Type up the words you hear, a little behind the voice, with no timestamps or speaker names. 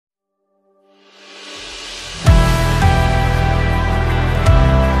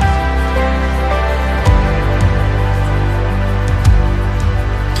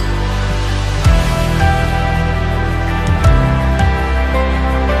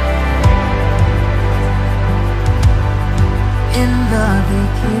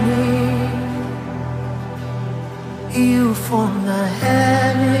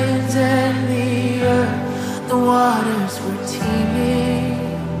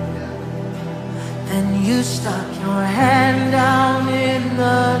You stuck your hand down in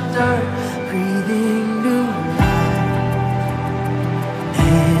the dirt, breathing new life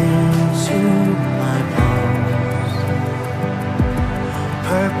into my bones,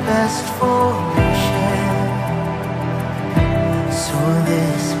 purposed for share. So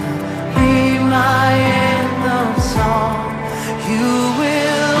this will be my anthem song. You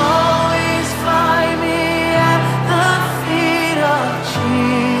will always find me at the feet of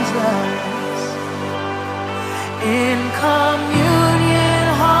Jesus, in communion,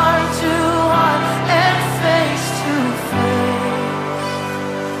 heart to heart and face to face.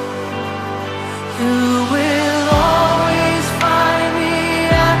 You will always find me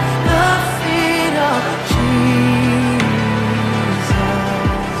at the feet of Jesus,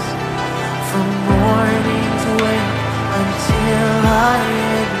 from morning to wake until I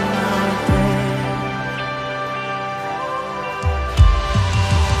end my day.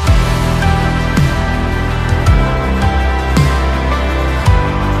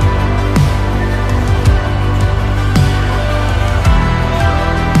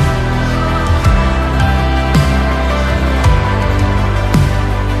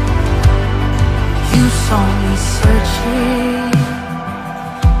 You saw me searching,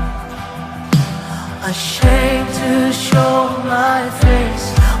 ashamed to show my face,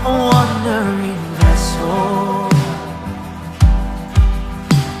 a wandering vessel,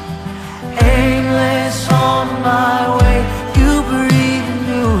 aimless on my way. You breathe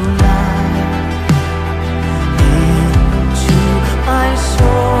new life into my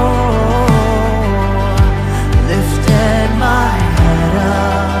soul, lifted my head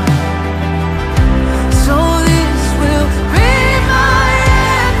up. So this will be my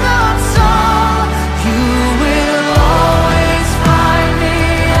anthem song. You will always find me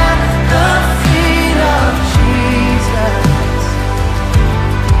at the feet of Jesus,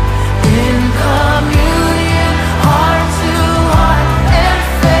 in communion, heart to heart and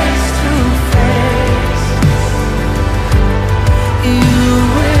face to face. You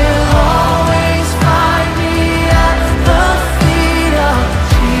will always find me at the feet of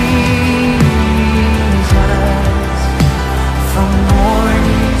Jesus, from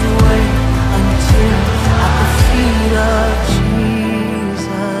morning to wake until at the feet of Jesus.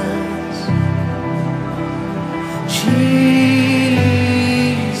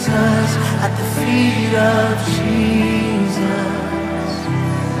 Jesus, at the feet of Jesus.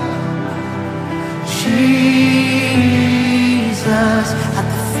 Jesus, at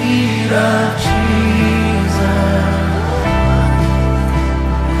the feet of Jesus.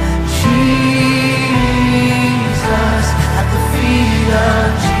 Jesus, at the feet of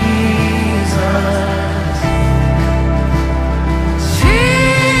Jesus.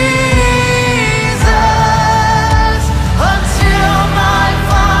 Jesus, until my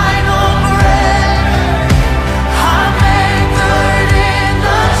final breath, I'm anchored in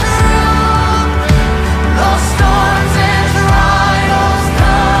the truth. Though storms and trials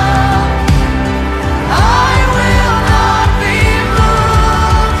come, I will not be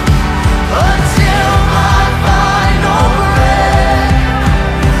moved until my final breath.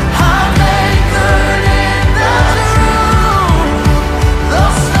 I'm anchored in the truth.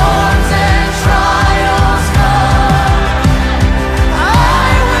 Though storms and trials come,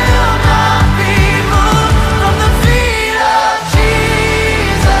 I will not be moved from the feet of Jesus.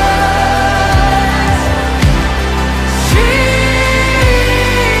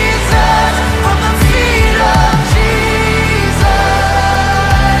 Jesus, from the feet of Jesus.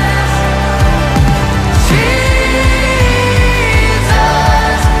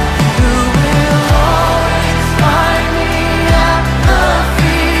 Jesus, you will always find me at the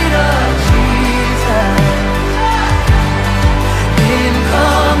feet of Jesus, in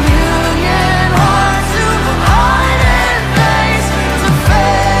communion, heart to heart and face to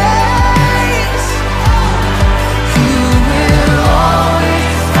face. You will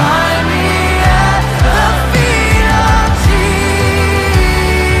always find me at the feet of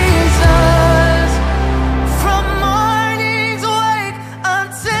Jesus, from morning's wake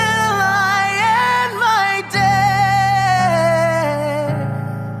until I end my day.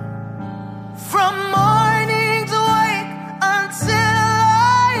 From morning's wake until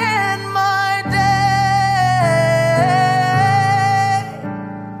I end my day.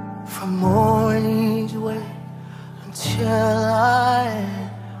 From morning's wake until I end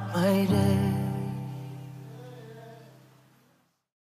my day.